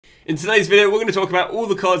In today's video, we're going to talk about all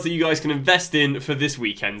the cards that you guys can invest in for this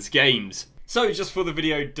weekend's games. So just before the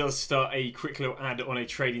video does start, a quick little ad on a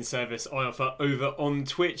trading service I offer over on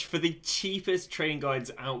Twitch. For the cheapest trading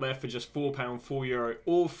guides out there for just £4, €4,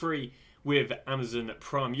 all free with Amazon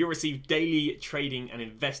Prime, you'll receive daily trading and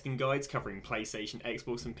investing guides covering PlayStation,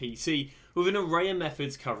 Xbox and PC with an array of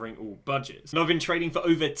methods covering all budgets. And I've been trading for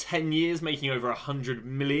over 10 years, making over 100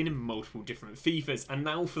 million in multiple different FIFAs, and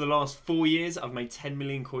now for the last 4 years I've made 10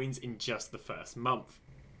 million coins in just the first month.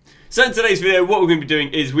 So in today's video, what we're going to be doing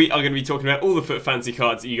is we are going to be talking about all the FUT fantasy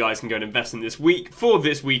cards that you guys can go and invest in this week for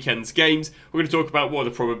this weekend's games. We're going to talk about what are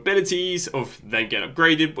the probabilities of them getting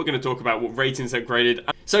upgraded. We're going to talk about what ratings are upgraded.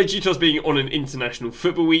 So due to us being on an international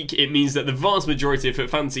football week, it means that the vast majority of FUT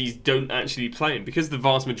fantasies don't actually play. And because the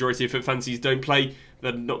vast majority of FUT fantasies don't play,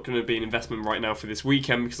 they're not going to be an investment right now for this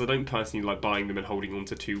weekend, because I don't personally like buying them and holding on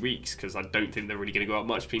to 2 weeks, because I don't think they're really going to go up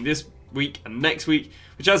much between this week and next week,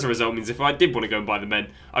 which as a result means if I did want to go and buy them then,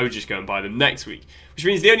 I would just go and buy them next week. Which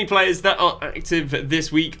means the only players that are active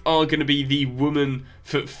this week are going to be the woman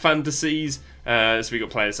FUT fantasies. So we've got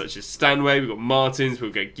players such as Stanway, we've got Martins,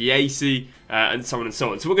 we've got Giesi, and so on and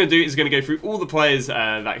so on. So what we're going to do is we're going to go through all the players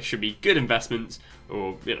that should be good investments,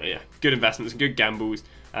 or good investments and good gambles,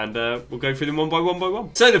 and we'll go through them one by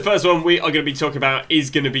one. So the first one we are going to be talking about is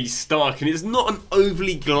going to be Stark, and it's not an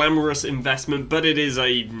overly glamorous investment, but it is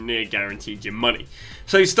a near guaranteed your money.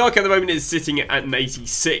 So Stark at the moment is sitting at an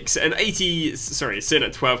 86, it's sitting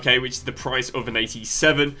at 12k, which is the price of an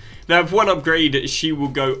 87. Now with one upgrade, she will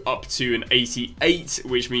go up to an 88,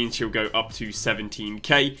 which means she'll go up to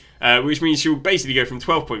 17k, which means she'll basically go from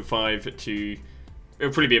 12.5 to,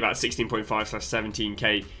 it'll probably be about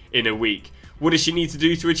 16.5/17k in a week. What does she need to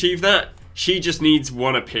do to achieve that? She just needs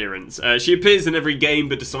one appearance. She appears in every game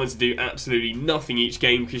but decides to do absolutely nothing each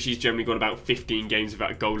game, because she's generally got about 15 games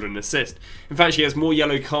without a goal and an assist. In fact, she has more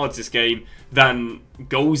yellow cards this game than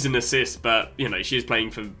goals and assists, but you know, she is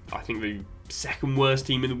playing for, I think, the second worst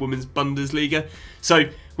team in the women's Bundesliga. So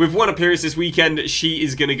with one appearance this weekend, she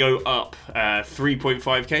is going to go up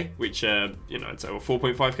 3.5k, which or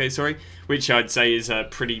 4.5k, sorry, which I'd say is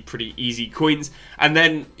pretty easy coins. And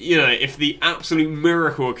then, you know, if the absolute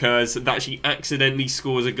miracle occurs that she accidentally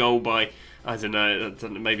scores a goal by, I don't know,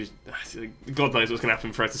 maybe God knows what's going to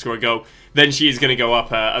happen for her to score a goal, then she is going to go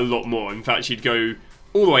up a lot more. In fact, she'd go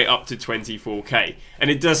all the way up to 24k. And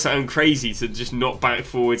it does sound crazy to just knock back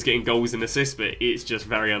forwards getting goals and assists, but it's just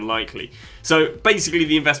very unlikely. So basically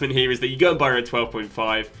the investment here is that you go and buy her at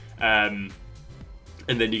 12.5, and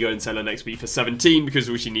then you go and sell her next week for 17, because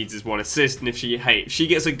all she needs is one assist. And if she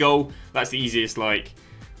gets a goal, that's the easiest, like,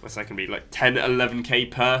 what's that going to be, like 10, 11k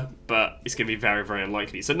per, but it's going to be very, very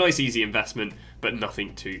unlikely. So nice, easy investment, but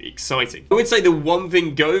nothing too exciting. I would say the one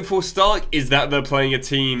thing going for Stark is that they're playing a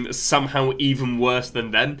team somehow even worse than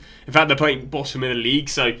them. In fact, they're playing bottom of the league,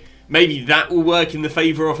 so maybe that will work in the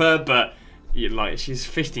favour of her, but like, she's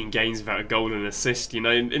 15 games without a goal and an assist. You know,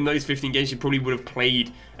 in those 15 games, she probably would have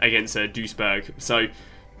played against Duisburg. So,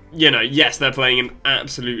 you know, yes, they're playing an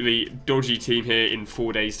absolutely dodgy team here in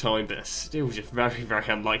 4 days' time, but they're still just very, very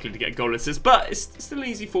unlikely to get a goal and assist, but it's still an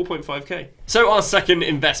easy 4.5k. So our second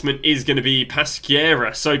investment is going to be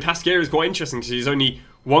Pasquiera. So Pasquiera is quite interesting, because she's only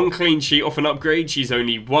one clean sheet off an upgrade, she's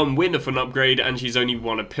only one win off an upgrade, and she's only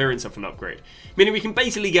one appearance off an upgrade. Meaning we can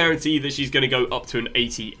basically guarantee that she's going to go up to an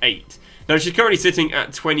 88. Now she's currently sitting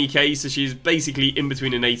at 20k, so she's basically in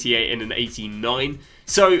between an 88 and an 89.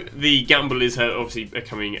 So the gamble is her obviously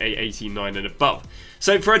becoming a 89 and above.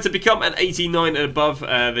 So for her to become an 89 and above,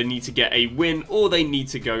 they need to get a win, or they need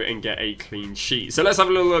to go and get a clean sheet. So let's have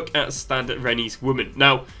a little look at Stade Rennes women.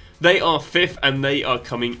 Now, they are 5th and they are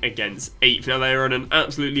coming against 8th. Now they are on an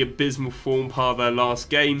absolutely abysmal form par their last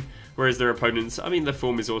game, whereas their opponents, I mean, their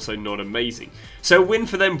form is also not amazing. So a win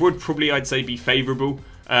for them would probably, I'd say, be favourable.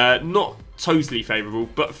 Not totally favourable,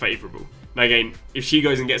 but favourable. Now again, if she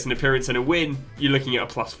goes and gets an appearance and a win, you're looking at a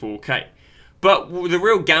plus 4k. But the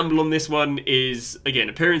real gamble on this one is, again,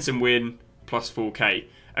 appearance and win, plus 4k.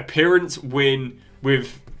 Appearance, win,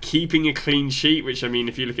 with keeping a clean sheet, which, I mean,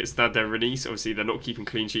 if you look at Stade Rennes, obviously they're not keeping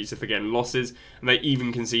clean sheets if they're getting losses, and they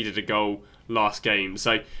even conceded a goal last game.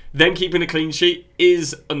 So them keeping a clean sheet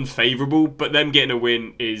is unfavourable, but them getting a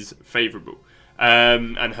win is favourable.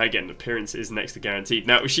 And her getting an appearance is next to guaranteed.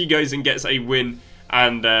 Now, if she goes and gets a win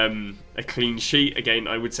and a clean sheet, again,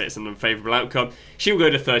 I would say it's an unfavourable outcome, she'll go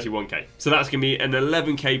to 31k. So that's going to be an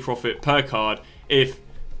 11k profit per card if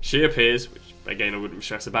she appears, which, again, I wouldn't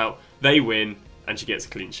stress about, they win, and she gets a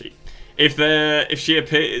clean sheet. If she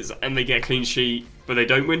appears and they get a clean sheet but they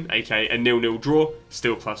don't win, aka a 0-0 draw,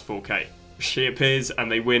 still plus 4k. If she appears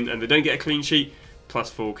and they win and they don't get a clean sheet,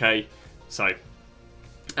 plus 4k. So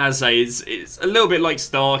as I say, it's a little bit like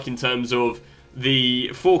Stark in terms of the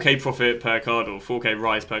 4k profit per card or 4k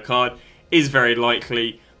rise per card is very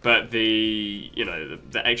likely, but the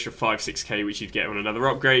the extra 5-6k which you'd get on another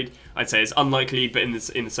upgrade, I'd say is unlikely. But in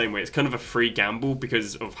the same way, it's kind of a free gamble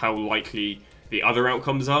because of how likely the other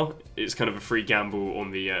outcomes are. It's kind of a free gamble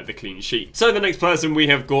on the clean sheet. So the next person we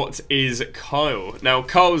have got is Kyle. Now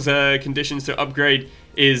Kyle's conditions to upgrade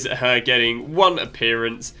is her getting 1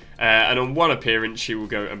 appearance. And on 1 appearance, she will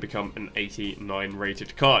go and become an 89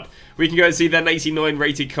 rated card. We can go and see that an 89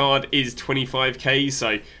 rated card is 25k,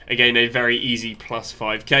 so again, a very easy plus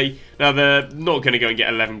 5k. Now, they're not going to go and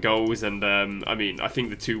get 11 goals, and I mean, I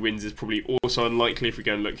think the 2 wins is probably also unlikely if we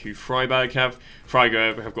go and look who Freiburg have.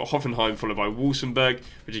 Freiburg have got Hoffenheim followed by Wolfsburg,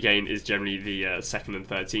 which again is generally the second and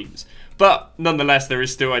third teams. But nonetheless, there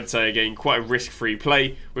is still, I'd say, again, quite a risk-free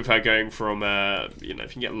play with her going from, if you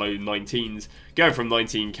can get low 19s, going from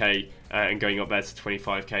 19k and going up there to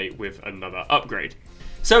 25k with another upgrade.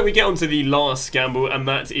 So we get on to the last gamble, and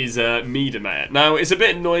that is Miedemeier. Now, it's a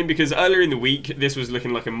bit annoying because earlier in the week, this was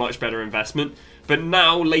looking like a much better investment, but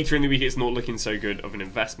now, later in the week, it's not looking so good of an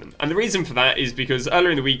investment. And the reason for that is because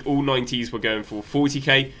earlier in the week, all 90s were going for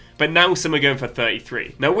 40k, but now some are going for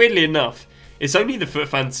 33. Now, weirdly enough, it's only the Foot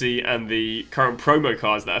Fantasy and the current promo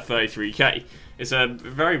cards that are 33k. It's a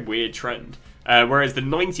very weird trend. Whereas the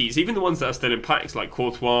 90s, even the ones that are still in packs, like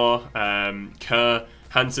Courtois, Kerr,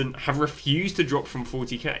 Hansen, have refused to drop from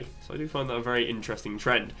 40k. So I do find that a very interesting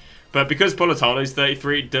trend. But because Politano's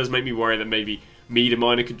 33, it does make me worry that maybe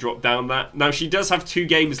Miedemeier could drop down that. Now, she does have 2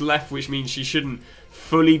 games left, which means she shouldn't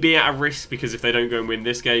fully be at a risk, because if they don't go and win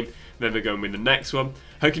this game, then they go and win the next one.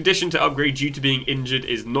 Her condition to upgrade due to being injured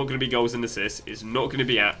is not going to be goals and assists. It's not going to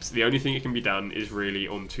be apps. The only thing that can be done is really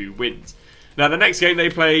on 2 wins. Now, the next game they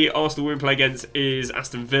play, Arsenal will play against, is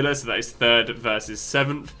Aston Villa, so that is 3rd versus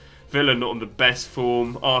 7th. Villa not on the best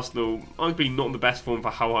form. Arsenal arguably not on the best form for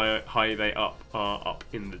how high they are up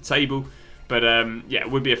in the table. But yeah,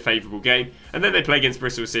 it would be a favourable game. And then they play against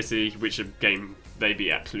Bristol City, which is a game they'd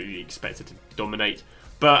be absolutely expected to dominate.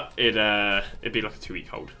 But it'd be like a 2-week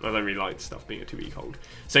hold. I don't really like stuff being a 2-week hold.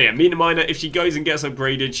 So yeah, Miedemeier, if she goes and gets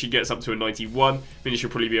upgraded, she gets up to a 91, meaning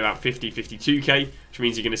she'll probably be about 50, 52k, which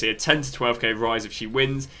means you're going to see a 10 to 12k rise if she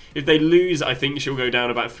wins. If they lose, I think she'll go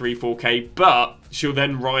down about 3, 4k, but she'll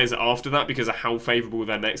then rise after that because of how favourable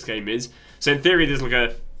their next game is. So in theory, there's like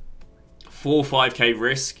a 4, 5k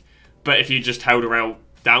risk, but if you just held her out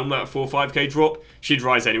down that 4, 5k drop, she'd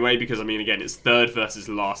rise anyway, because I mean, again, it's 3rd versus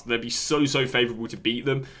last. They'd be so favourable to beat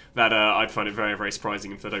them that I'd find it very, very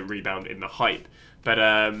surprising if they don't rebound in the hype. But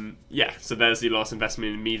yeah, so there's the last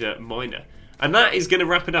investment in Miedemeier. And that is going to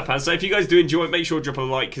wrap it up. So if you guys do enjoy it, make sure to drop a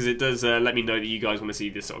like, because it does let me know that you guys want to see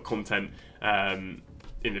this sort of content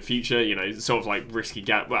in the future. You know, sort of like risky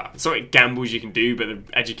gambles you can do, but the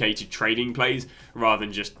educated trading plays rather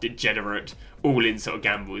than just degenerate all-in sort of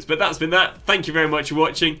gambles. But that's been that. Thank you very much for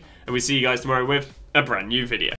watching, and we'll see you guys tomorrow with a brand new video.